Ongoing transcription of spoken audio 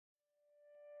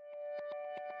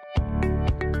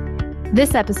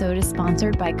This episode is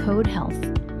sponsored by Code Health.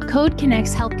 Code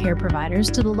connects healthcare providers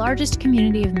to the largest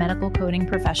community of medical coding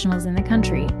professionals in the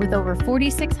country, with over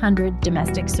 4,600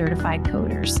 domestic certified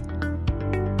coders.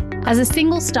 As a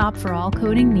single stop for all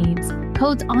coding needs,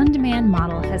 Code's on-demand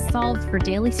model has solved for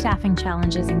daily staffing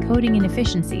challenges and coding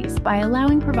inefficiencies by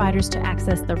allowing providers to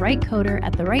access the right coder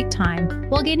at the right time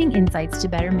while gaining insights to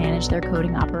better manage their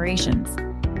coding operations.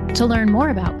 To learn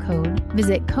more about Code,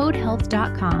 visit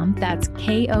codehealth.com, that's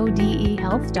KODE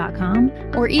health.com,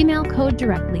 or email Code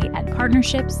directly at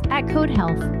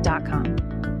partnerships@codehealth.com.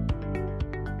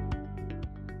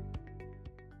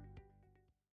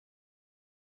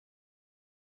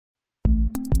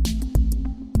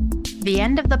 The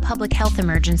end of the public health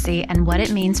emergency and what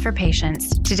it means for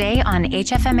patients, today on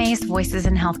HFMA's Voices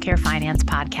in Healthcare Finance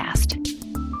podcast.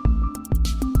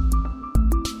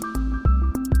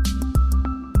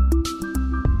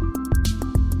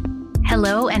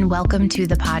 Hello and welcome to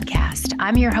the podcast.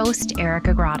 I'm your host,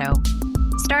 Erica Grotto.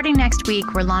 Starting next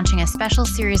week, we're launching a special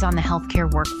series on the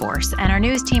healthcare workforce, and our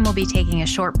news team will be taking a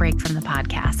short break from the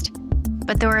podcast.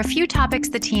 But there were a few topics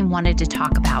the team wanted to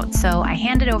talk about, so I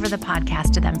handed over the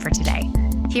podcast to them for today.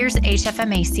 Here's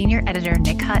HFMA Senior Editor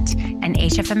Nick Hutt and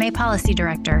HFMA Policy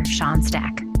Director Sean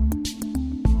Stack.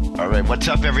 All right, what's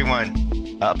up,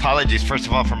 everyone? Apologies, first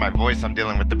of all, for my voice. I'm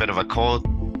dealing with a bit of a cold.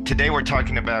 Today, we're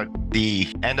talking about the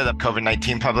end of the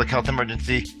COVID-19 public health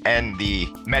emergency and the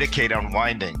Medicaid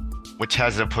unwinding, which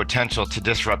has the potential to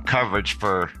disrupt coverage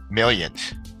for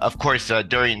millions. Of course,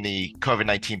 during the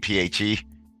COVID-19 PHE,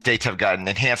 states have gotten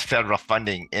enhanced federal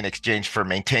funding in exchange for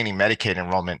maintaining Medicaid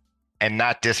enrollment and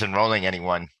not disenrolling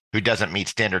anyone who doesn't meet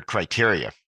standard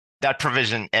criteria. That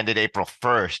provision ended April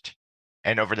 1st,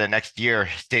 and over the next year,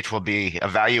 states will be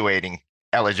evaluating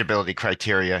eligibility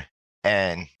criteria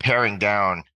and paring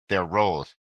down their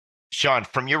roles. Sean,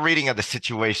 from your reading of the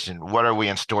situation, what are we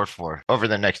in store for over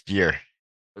the next year?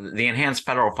 The enhanced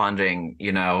federal funding,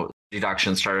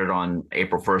 deduction started on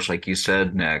April 1st, like you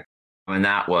said, Nick, and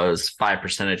that was 5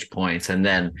 percentage points. And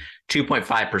then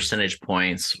 2.5 percentage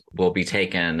points will be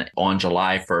taken on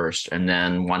July 1st, and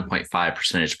then 1.5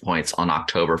 percentage points on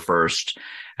October 1st,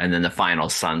 and then the final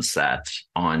sunset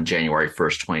on January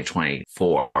 1st,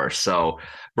 2024. So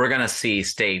we're going to see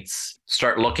states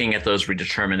start looking at those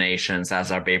redeterminations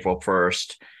as of April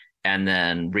 1st, and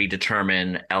then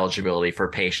redetermine eligibility for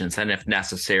patients. And if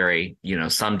necessary,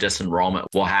 some disenrollment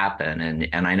will happen.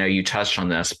 And I know you touched on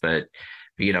this, but,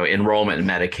 enrollment in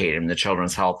Medicaid and the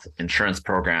Children's Health Insurance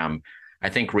Program, I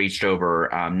think reached over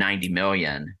 90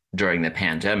 million during the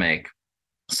pandemic.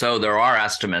 So there are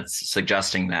estimates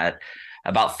suggesting that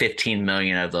about 15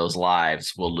 million of those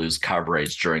lives will lose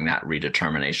coverage during that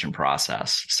redetermination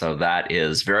process. So that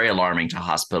is very alarming to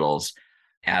hospitals,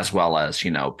 as well as,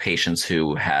 patients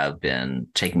who have been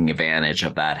taking advantage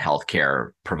of that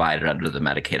healthcare provided under the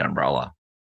Medicaid umbrella.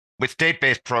 With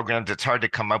state-based programs, it's hard to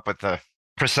come up with a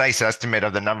precise estimate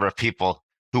of the number of people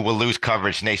who will lose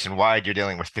coverage nationwide. You're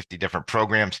dealing with 50 different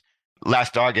programs.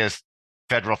 Last August,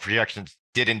 federal projections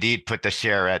did indeed put the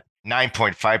share at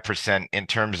 9.5% in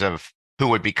terms of who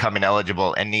would become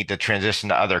ineligible and need to transition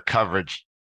to other coverage,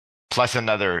 plus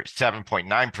another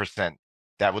 7.9%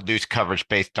 that would lose coverage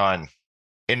based on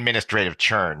administrative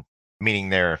churn, meaning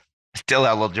they're still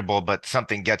eligible, but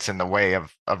something gets in the way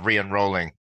of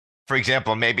re-enrolling. For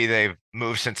example, maybe they've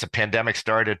moved since the pandemic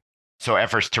started, so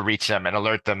efforts to reach them and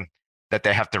alert them that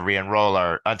they have to re-enroll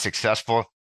are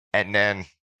unsuccessful. And then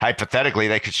hypothetically,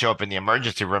 they could show up in the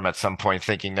emergency room at some point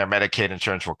thinking their Medicaid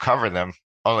insurance will cover them,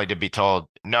 only to be told,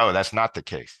 no, that's not the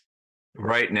case.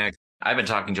 Right, Nick. I've been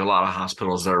talking to a lot of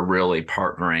hospitals that are really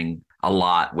partnering a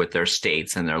lot with their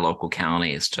states and their local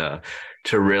counties to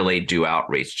really do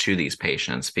outreach to these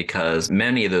patients, because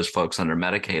many of those folks under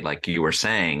Medicaid, like you were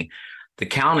saying, the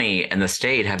county and the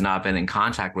state have not been in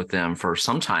contact with them for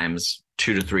sometimes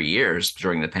 2 to 3 years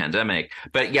during the pandemic,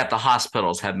 but yet the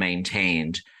hospitals have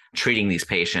maintained treating these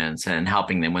patients and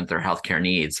helping them with their healthcare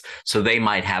needs. So they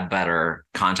might have better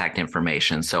contact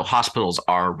information. So hospitals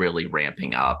are really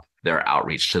ramping up their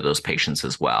outreach to those patients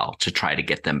as well to try to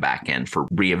get them back in for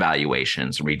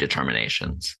reevaluations,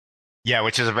 redeterminations. Yeah,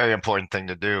 which is a very important thing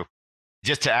to do.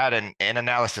 Just to add, an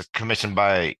analysis commissioned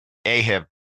by AHIP,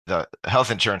 the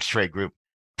Health Insurance Trade Group,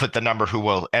 put the number who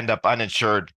will end up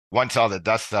uninsured once all the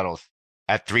dust settles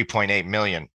at 3.8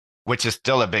 million, which is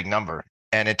still a big number.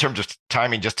 And in terms of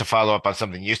timing, just to follow up on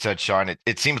something you said, Sean,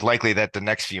 it seems likely that the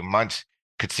next few months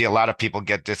could see a lot of people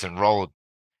get disenrolled.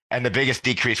 And the biggest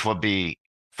decrease will be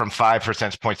from 5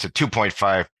 percentage points to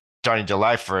 2.5 starting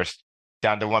July 1st,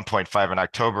 down to 1.5 in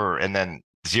October, and then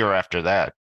 0 after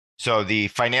that. So the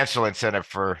financial incentive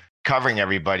for covering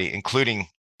everybody, including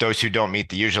those who don't meet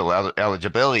the usual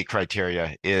eligibility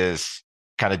criteria is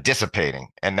kind of dissipating.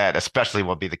 And that especially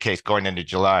will be the case going into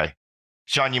July.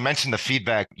 Sean, you mentioned the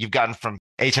feedback you've gotten from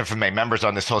HFMA members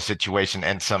on this whole situation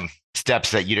and some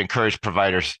steps that you'd encourage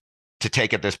providers to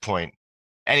take at this point.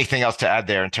 Anything else to add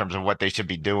there in terms of what they should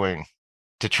be doing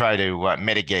to try to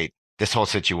mitigate this whole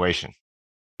situation?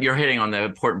 You're hitting on the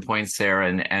important points there,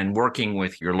 and working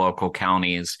with your local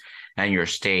counties and your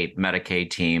state Medicaid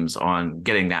teams on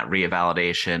getting that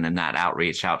revalidation and that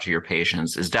outreach out to your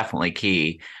patients is definitely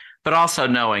key. But also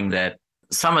knowing that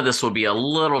some of this will be a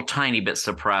little tiny bit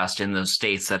suppressed in those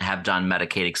states that have done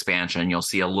Medicaid expansion. You'll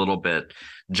see a little bit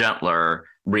gentler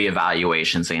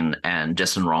reevaluations and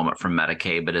disenrollment from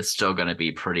Medicaid, but it's still going to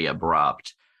be pretty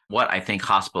abrupt. What I think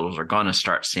hospitals are going to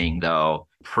start seeing, though,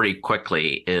 pretty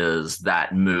quickly is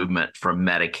that movement from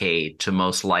Medicaid to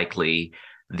most likely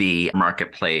the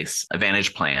Marketplace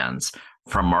Advantage plans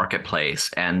from Marketplace,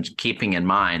 and keeping in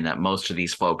mind that most of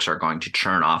these folks are going to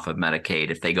churn off of Medicaid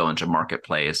if they go into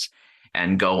Marketplace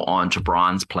and go on to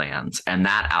bronze plans. And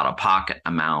that out-of-pocket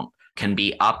amount can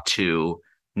be up to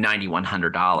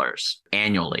 $9,100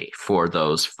 annually for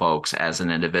those folks as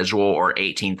an individual, or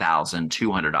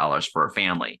 $18,200 for a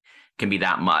family. It can be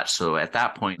that much. So at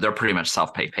that point, they're pretty much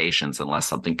self-pay patients unless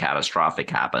something catastrophic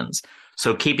happens.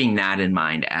 So keeping that in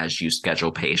mind as you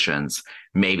schedule patients,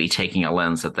 maybe taking a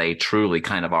lens that they truly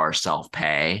kind of are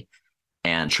self-pay,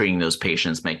 and treating those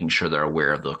patients, making sure they're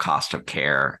aware of the cost of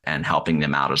care and helping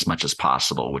them out as much as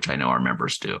possible, which I know our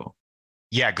members do.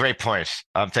 Yeah, great points.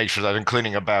 Thanks for that,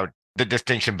 including about the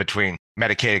distinction between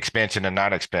Medicaid expansion and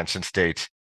non-expansion states.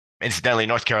 Incidentally,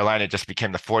 North Carolina just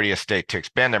became the 40th state to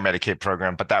expand their Medicaid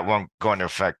program, but that won't go into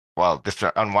effect while this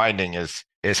unwinding is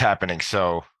happening.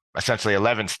 So essentially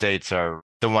 11 states are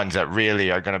the ones that really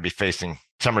are going to be facing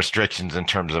some restrictions in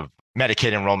terms of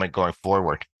Medicaid enrollment going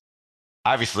forward.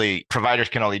 Obviously, providers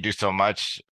can only do so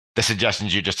much. The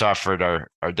suggestions you just offered are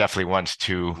definitely ones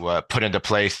to put into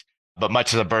place, but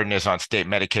much of the burden is on state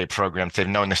Medicaid programs. They've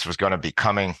known this was going to be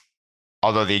coming,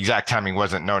 although the exact timing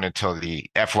wasn't known until the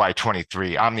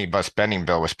FY23 omnibus spending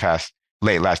bill was passed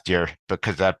late last year,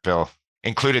 because that bill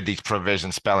included these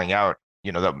provisions spelling out,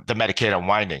 the Medicaid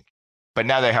unwinding. But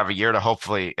now they have a year to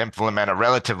hopefully implement a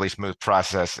relatively smooth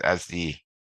process as the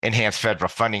enhanced federal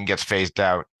funding gets phased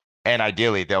out. And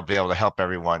ideally, they'll be able to help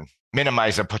everyone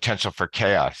minimize the potential for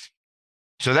chaos.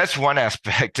 So that's one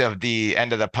aspect of the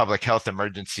end of the public health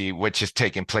emergency, which is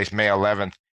taking place May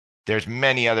 11th. There's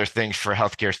many other things for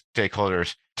healthcare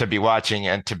stakeholders to be watching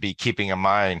and to be keeping in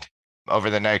mind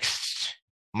over the next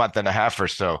month and a half or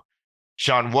so.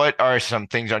 Sean, what are some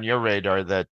things on your radar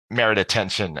that merit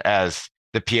attention as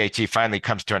the PHE finally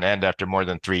comes to an end after more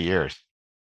than 3 years?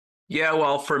 Yeah,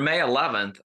 well, for May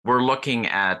 11th, we're looking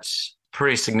at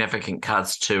pretty significant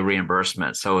cuts to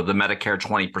reimbursement. So the Medicare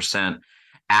 20%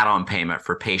 add-on payment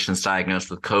for patients diagnosed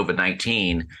with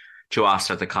COVID-19 to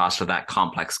offset the cost of that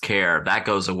complex care, that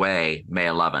goes away May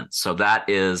 11th. So that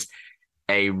is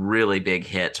a really big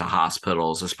hit to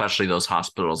hospitals, especially those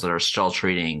hospitals that are still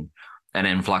treating an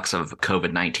influx of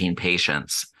COVID-19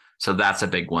 patients. So that's a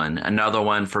big one. Another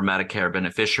one for Medicare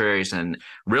beneficiaries and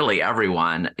really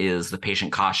everyone is the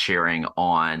patient cost sharing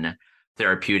on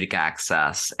therapeutic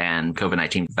access and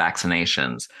COVID-19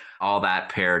 vaccinations. All that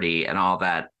parity and all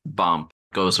that bump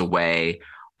goes away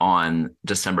on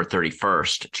December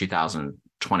 31st,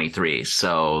 2023.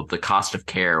 So the cost of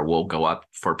care will go up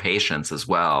for patients as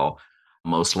well,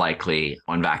 most likely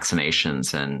on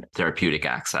vaccinations and therapeutic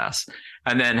access.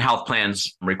 And then health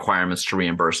plans requirements to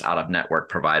reimburse out-of-network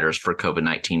providers for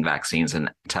COVID-19 vaccines and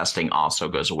testing also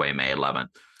goes away May 11th.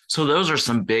 So those are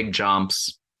some big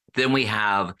jumps. Then we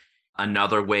have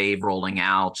another wave rolling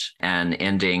out and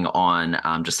ending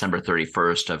on December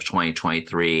 31st of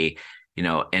 2023.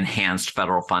 Enhanced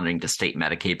federal funding to state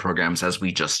Medicaid programs, as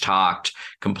we just talked,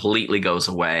 completely goes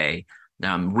away.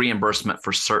 Reimbursement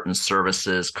for certain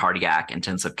services, cardiac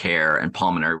intensive care and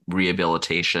pulmonary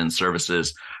rehabilitation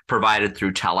services provided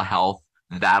through telehealth,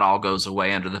 that all goes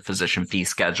away under the physician fee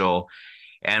schedule.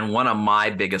 And one of my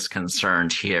biggest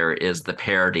concerns here is the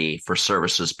parity for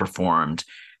services performed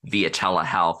via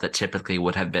telehealth that typically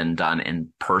would have been done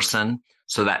in person.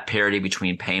 So that parity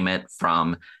between payment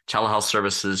from telehealth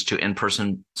services to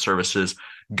in-person services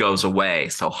goes away.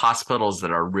 So hospitals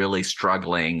that are really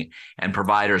struggling and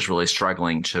providers really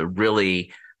struggling to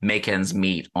really make ends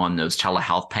meet on those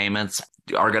telehealth payments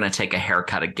are going to take a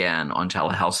haircut again on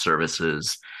telehealth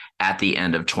services at the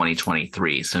end of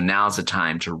 2023. So now's the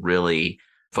time to really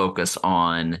focus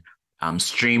on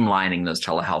streamlining those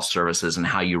telehealth services and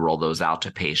how you roll those out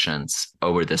to patients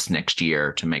over this next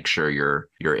year to make sure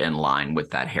you're in line with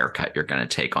that haircut you're going to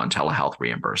take on telehealth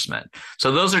reimbursement.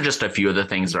 So those are just a few of the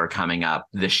things that are coming up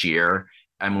this year.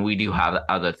 I mean, we do have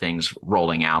other things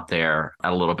rolling out there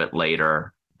a little bit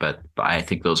later, but I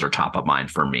think those are top of mind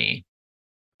for me.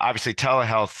 Obviously,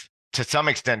 telehealth to some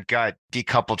extent got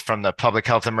decoupled from the public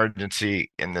health emergency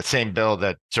in the same bill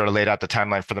that sort of laid out the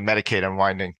timeline for the Medicaid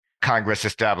unwinding. Congress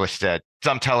established that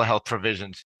some telehealth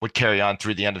provisions would carry on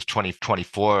through the end of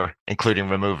 2024, including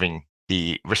removing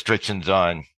the restrictions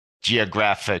on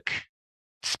geographic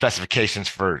specifications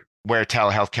for where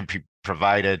telehealth can be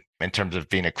provided in terms of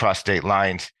being across state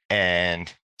lines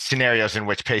and scenarios in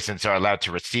which patients are allowed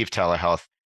to receive telehealth.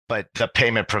 But the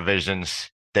payment provisions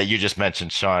that you just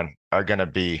mentioned, Sean, are going to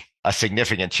be a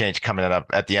significant change coming up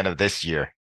at the end of this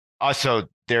year. Also,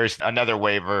 there's another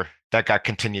waiver that got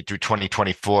continued through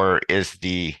 2024 is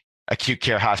the acute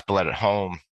care hospital at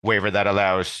home waiver that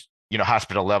allows,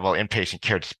 hospital level inpatient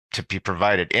care to be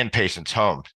provided in patients'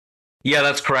 homes. Yeah,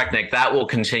 that's correct, Nick. That will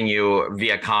continue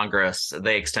via Congress.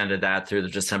 They extended that through the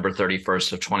December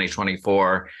 31st of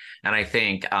 2024. And I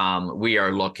think we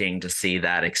are looking to see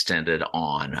that extended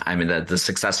on. I mean, the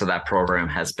success of that program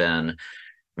has been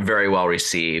very well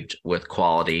received with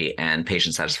quality and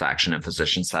patient satisfaction and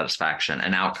physician satisfaction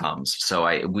and outcomes.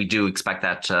 So we do expect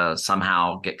that to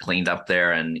somehow get cleaned up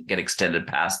there and get extended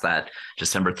past that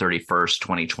December 31st,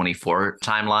 2024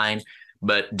 timeline,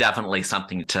 but definitely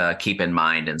something to keep in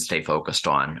mind and stay focused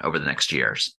on over the next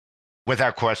years.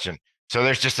 Without question. So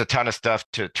there's just a ton of stuff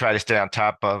to try to stay on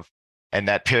top of. And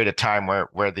that period of time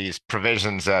where these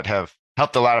provisions that have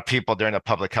helped a lot of people during a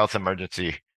public health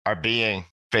emergency are being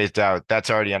phased out, that's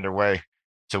already underway.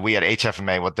 So we at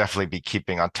HFMA will definitely be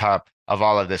keeping on top of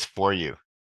all of this for you.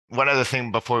 One other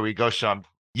thing before we go, Sean,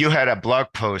 you had a blog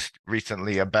post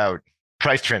recently about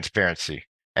price transparency,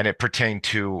 and it pertained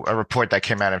to a report that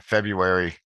came out in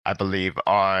February, I believe,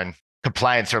 on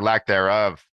compliance or lack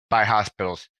thereof by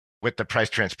hospitals with the price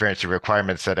transparency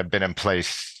requirements that have been in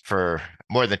place for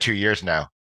more than 2 years now.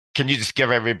 Can you just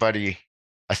give everybody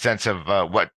a sense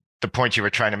of what the points you were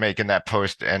trying to make in that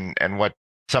post and what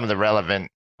some of the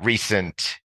relevant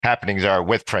recent happenings are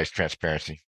with price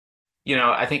transparency?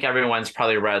 I think everyone's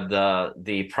probably read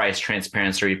the price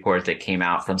transparency report that came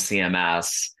out from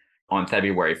CMS on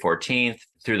February 14th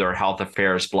through their health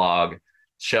affairs blog,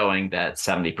 showing that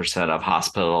 70% of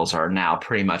hospitals are now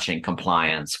pretty much in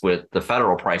compliance with the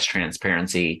federal price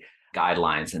transparency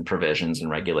guidelines and provisions and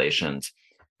regulations.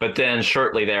 But then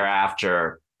shortly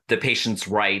thereafter, the Patients'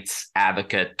 Rights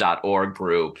Advocate.org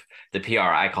group, the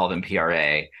PRA, I call them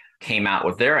PRA, came out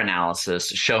with their analysis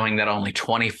showing that only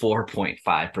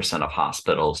 24.5% of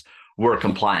hospitals were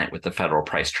compliant with the federal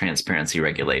price transparency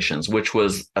regulations, which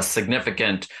was a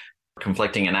significant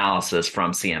conflicting analysis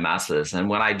from CMS's. And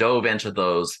when I dove into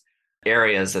those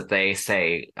areas that they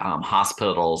say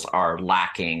hospitals are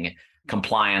lacking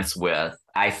compliance with,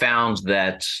 I found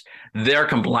that their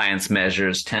compliance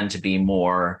measures tend to be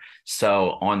more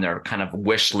so on their kind of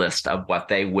wish list of what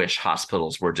they wish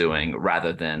hospitals were doing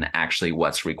rather than actually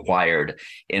what's required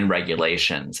in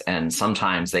regulations. And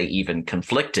sometimes they even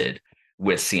conflicted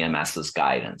with CMS's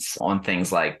guidance on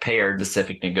things like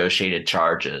payer-specific negotiated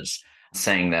charges,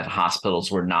 saying that hospitals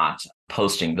were not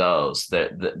posting those,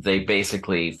 that they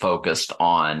basically focused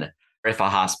on if a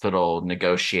hospital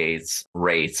negotiates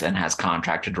rates and has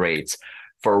contracted rates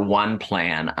for one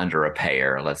plan under a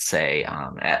payer, let's say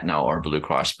Aetna or Blue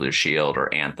Cross Blue Shield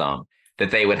or Anthem,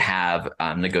 that they would have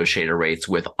negotiated rates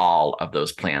with all of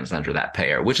those plans under that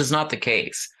payer, which is not the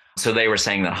case. So they were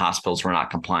saying that hospitals were not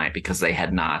compliant because they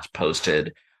had not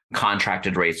posted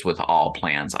contracted rates with all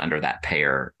plans under that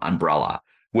payer umbrella,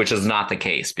 which is not the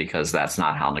case because that's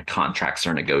not how the contracts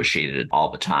are negotiated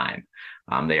all the time.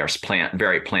 They are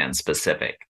very plan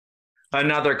specific.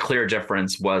 Another clear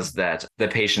difference was that the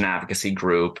patient advocacy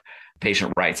group,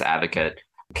 Patient Rights Advocate,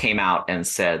 came out and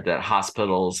said that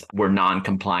hospitals were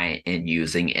non-compliant in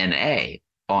using NA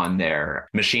on their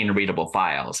machine-readable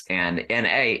files. And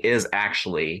NA is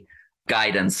actually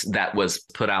guidance that was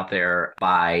put out there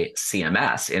by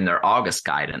CMS in their August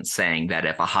guidance, saying that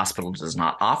if a hospital does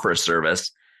not offer a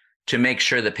service, to make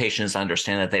sure that patients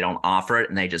understand that they don't offer it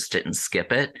and they just didn't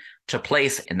skip it, to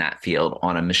place in that field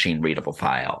on a machine readable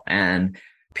file. And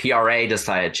PRA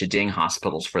decided to ding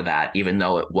hospitals for that, even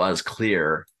though it was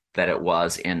clear that it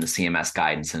was in the CMS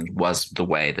guidance and was the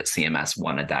way that CMS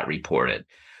wanted that reported.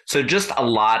 So just a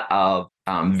lot of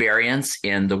variance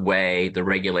in the way the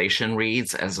regulation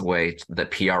reads as the way the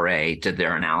PRA did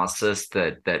their analysis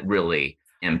that really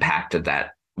impacted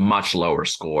that much lower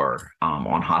score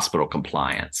on hospital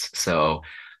compliance. So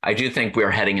I do think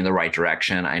we're heading in the right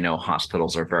direction. I know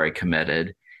hospitals are very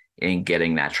committed in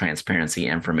getting that transparency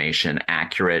information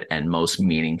accurate and most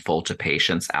meaningful to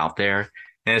patients out there.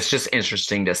 And it's just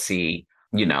interesting to see,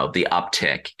 the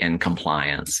uptick in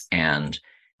compliance and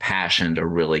passion to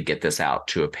really get this out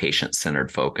to a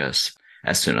patient-centered focus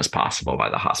as soon as possible by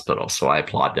the hospital. So I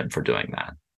applaud them for doing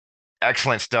that.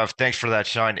 Excellent stuff. Thanks for that,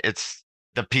 Sean.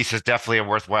 The piece is definitely a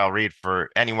worthwhile read for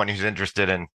anyone who's interested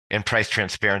in price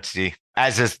transparency,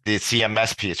 as is the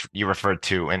CMS piece you referred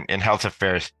to in health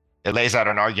affairs. It lays out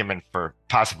an argument for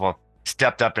possible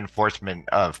stepped up enforcement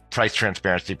of price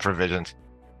transparency provisions,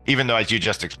 even though, as you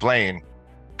just explained,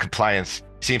 compliance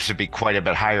seems to be quite a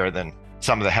bit higher than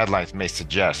some of the headlines may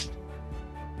suggest.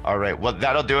 All right, well,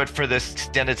 that'll do it for this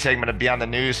extended segment of Beyond the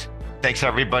News. Thanks,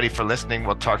 everybody, for listening.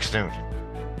 We'll talk soon.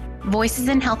 Voices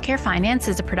in Healthcare Finance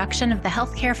is a production of the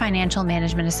Healthcare Financial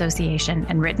Management Association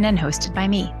and written and hosted by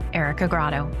me, Erica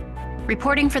Grotto.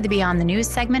 Reporting for the Beyond the News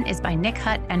segment is by Nick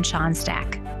Hutt and Sean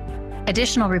Stack.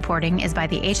 Additional reporting is by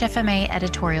the HFMA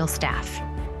editorial staff.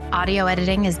 Audio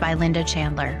editing is by Linda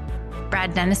Chandler.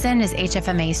 Brad Dennison is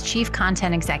HFMA's Chief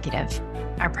Content Executive.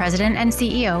 Our President and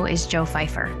CEO is Joe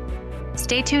Pfeiffer.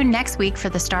 Stay tuned next week for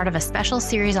the start of a special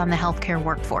series on the healthcare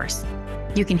workforce.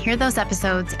 You can hear those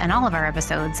episodes and all of our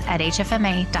episodes at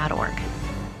hfma.org.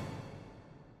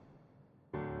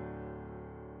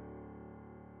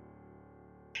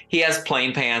 He has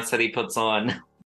plain pants that he puts on.